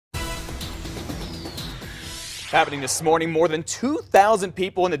Happening this morning, more than 2,000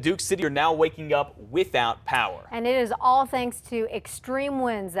 people in the Duke City are now waking up without power. And it is all thanks to extreme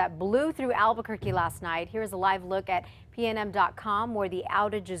winds that blew through Albuquerque last night. Here's a live look at PNM.com where the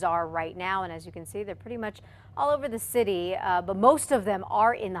outages are right now. And as you can see, they're pretty much all over the city, but most of them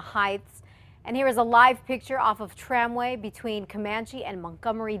are in the Heights. And here is a live picture off of Tramway between Comanche and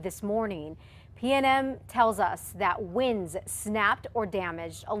Montgomery this morning. PNM tells us that winds snapped or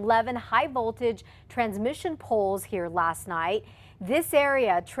damaged 11 high voltage transmission poles here last night. This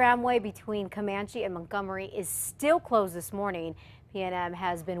area, Tramway between Comanche and Montgomery, is still closed this morning. PNM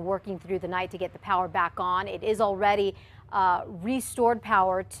has been working through the night to get the power back on. It is already restored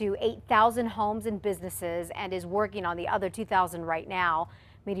power to 8,000 homes and businesses and is working on the other 2,000 right now.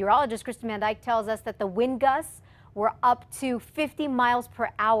 Meteorologist Kristen Van Dyke tells us that the wind gusts were up to 50 miles per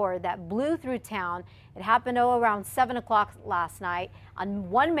hour that blew through town. It happened around 7 o'clock last night. And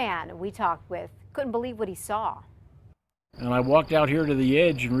one man we talked with couldn't believe what he saw. And I walked out here to the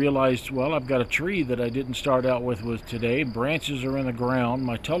edge and realized, well, I've got a tree that I didn't start out with today. Branches are in the ground.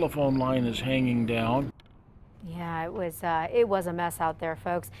 My telephone line is hanging down. Yeah, it was a mess out there,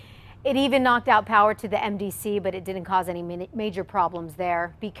 folks. It even knocked out power to the MDC, but it didn't cause any major problems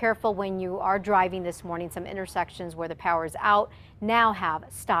there. Be careful when you are driving this morning. Some intersections where the power is out now have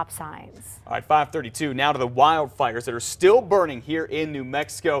stop signs. All right, 5:32 now to the wildfires that are still burning here in New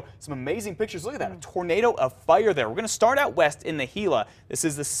Mexico. Some amazing pictures. Look at that, a tornado of fire there. We're going to start out west in the Gila. This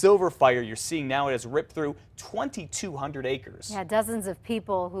is the silver fire you're seeing now. It has ripped through 2,200 acres. Yeah, dozens of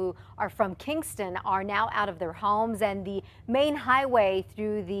people who are from Kingston are now out of their homes and the main highway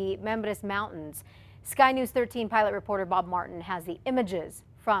through the Membres Mountains. Sky News 13 pilot reporter Bob Martin has the images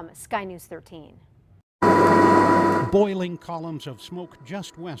from Sky News 13. Boiling columns of smoke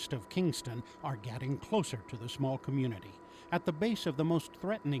just west of Kingston are getting closer to the small community. At the base of the most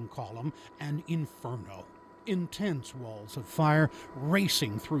threatening column, an inferno. Intense walls of fire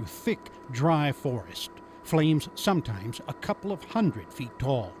racing through thick, dry forest. Flames sometimes a couple of 100 feet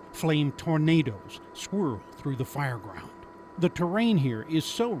tall. Flame tornadoes swirl through the fireground. The terrain here is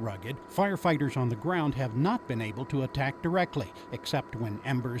so rugged, firefighters on the ground have not been able to attack directly, except when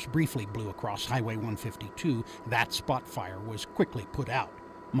embers briefly blew across Highway 152. That spot fire was quickly put out.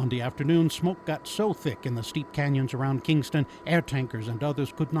 Monday afternoon, smoke got so thick in the steep canyons around Kingston, air tankers and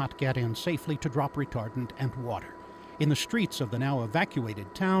others could not get in safely to drop retardant and water. In the streets of the now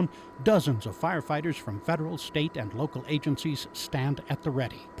evacuated town, dozens of firefighters from federal, state, and local agencies stand at the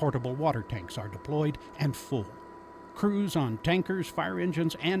ready. Portable water tanks are deployed and full. Crews on tankers, fire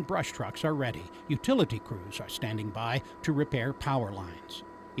engines, and brush trucks are ready. Utility crews are standing by to repair power lines.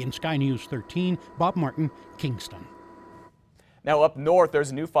 In Sky News 13, Bob Martin, Kingston. Now up north,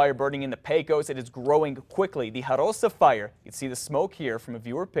 there's a new fire burning in the Pecos. It is growing quickly. The Jarosa fire, you can see the smoke here from a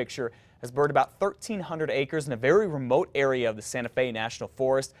viewer picture, has burned about 1,300 acres in a very remote area of the Santa Fe National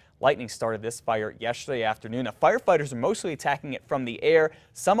Forest. Lightning started this fire yesterday afternoon. Now, firefighters are mostly attacking it from the air.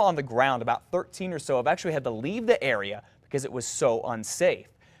 Some on the ground, about 13 or so, have actually had to leave the area because it was so unsafe.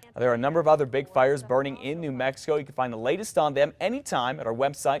 Now, there are a number of other big fires burning in New Mexico. You can find the latest on them anytime at our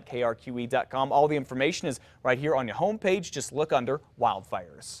website, KRQE.com. All the information is right here on your homepage. Just look under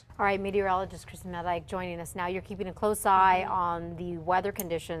wildfires. All right, meteorologist Kristen Van Dyke joining us now. You're keeping a close eye on the weather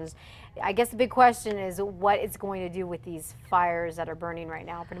conditions. I guess the big question is what it's going to do with these fires that are burning right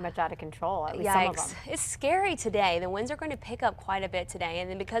now, pretty much out of control, at least some of them. It's scary today. The winds are going to pick up quite a bit today, and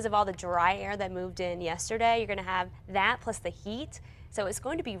then because of all the dry air that moved in yesterday, you're going to have that plus the heat. So it's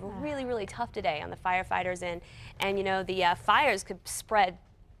going to be really, really tough today on the firefighters, and you know, the fires could spread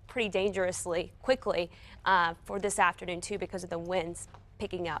pretty dangerously quickly for this afternoon too because of the winds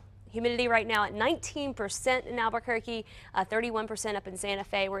picking up. Humidity right now at 19% in Albuquerque, 31% up in Santa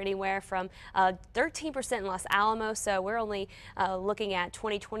Fe. We're anywhere from 13% in Los Alamos, so we're only looking at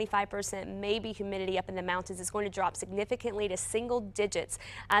 20–25% maybe humidity up in the mountains. It's going to drop significantly to single digits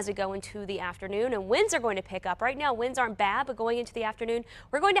as we go into the afternoon, and winds are going to pick up. Right now, winds aren't bad, but going into the afternoon,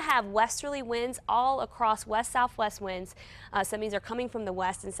 we're going to have westerly winds all across west-southwest winds. Some of these are coming from the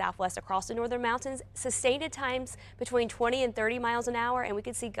west and southwest across the northern mountains, sustained at times between 20 and 30 miles an hour, and we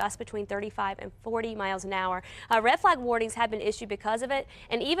could see gusts between 35 and 40 miles an hour. Red flag warnings have been issued because of it,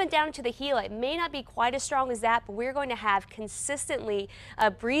 and even down to the Gila, it may not be quite as strong as that, but we're going to have consistently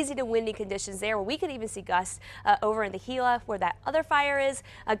breezy to windy conditions there, where we could even see gusts over in the Gila, where that other fire is,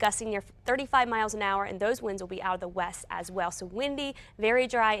 gusting near 35 miles an hour, and those winds will be out of the west as well. So windy, very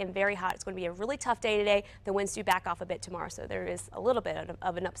dry, and very hot. It's going to be a really tough day today. The winds do back off a bit tomorrow, so there is a little bit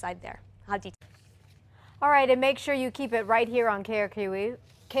of an upside there. All right, and make sure you keep it right here on KRQE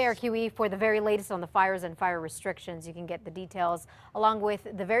for the very latest on the fires and fire restrictions. You can get the details along with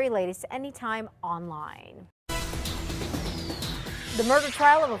the very latest anytime online. The murder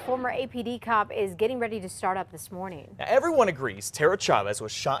trial of a former APD cop is getting ready to start up this morning. Now, everyone agrees Tara Chavez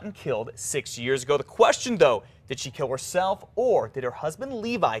was shot and killed 6 years ago. The question, though, did she kill herself or did her husband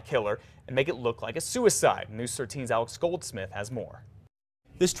Levi kill her and make it look like a suicide? News 13's Alex Goldsmith has more.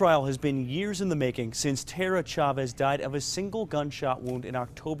 This trial has been years in the making since Tara Chavez died of a single gunshot wound in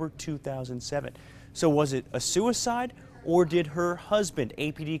October 2007. So was it a suicide or did her husband,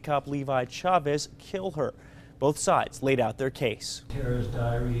 APD cop Levi Chavez, kill her? Both sides laid out their case. Tara's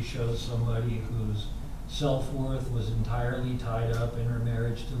diary shows somebody whose self-worth was entirely tied up in her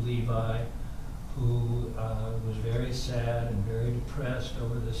marriage to Levi, who was very sad and very depressed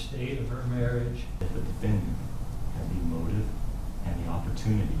over the state of her marriage. The defendant had the motive and the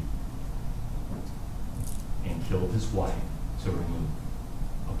opportunity and killed his wife to remove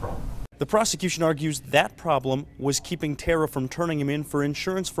a problem. The prosecution argues that problem was keeping Tara from turning him in for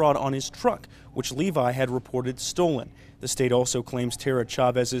insurance fraud on his truck, which Levi had reported stolen. The state also claims Tara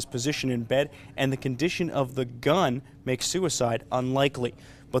Chavez's position in bed and the condition of the gun makes suicide unlikely.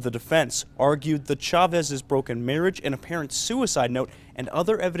 But the defense argued the Chavez's broken marriage and apparent suicide note and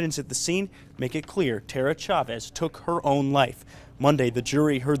other evidence at the scene make it clear Tara Chavez took her own life. Monday, the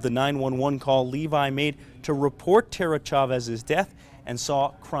jury heard the 911 call Levi made to report Tara Chavez's death and saw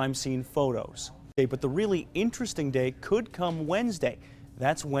crime scene photos. But the really interesting day could come Wednesday.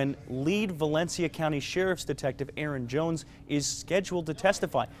 That's when lead Valencia County Sheriff's Detective Aaron Jones is scheduled to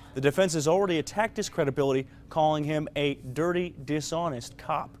testify. The defense has already attacked his credibility, calling him a dirty, dishonest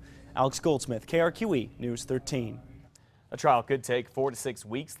cop. Alex Goldsmith, KRQE News 13. A trial could take 4 to 6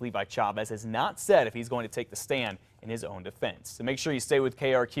 weeks. Levi Chavez has not said if he's going to take the stand in his own defense. So make sure you stay with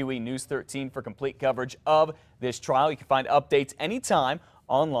KRQE News 13 for complete coverage of this trial. You can find updates anytime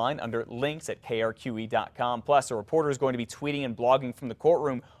online under links at krqe.com. Plus, a reporter is going to be tweeting and blogging from the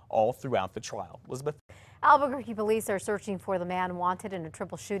courtroom all throughout the trial. Elizabeth. Albuquerque police are searching for the man wanted in a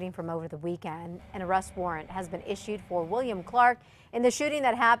triple shooting from over the weekend. An arrest warrant has been issued for William Clark in the shooting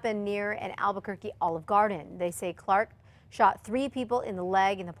that happened near an Albuquerque Olive Garden. They say Clark shot 3 people in the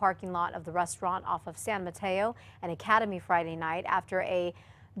leg in the parking lot of the restaurant off of San Mateo and Academy Friday night after a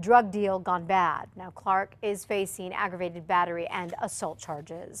drug deal gone bad. Now Clark is facing aggravated battery and assault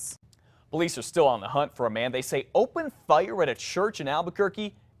charges. Police are still on the hunt for a man they say opened fire at a church in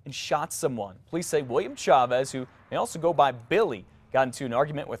Albuquerque and shot someone. Police say William Chavez, who may also go by Billy, got into an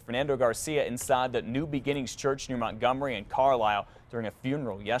argument with Fernando Garcia inside the New Beginnings Church near Montgomery and Carlisle during a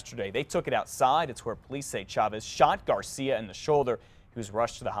funeral yesterday. They took it outside. It's where police say Chavez shot Garcia in the shoulder. He was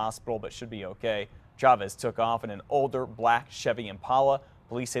rushed to the hospital but should be okay. Chavez took off in an older black Chevy Impala.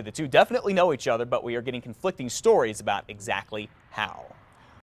 Police say the two definitely know each other, but we are getting conflicting stories about exactly how.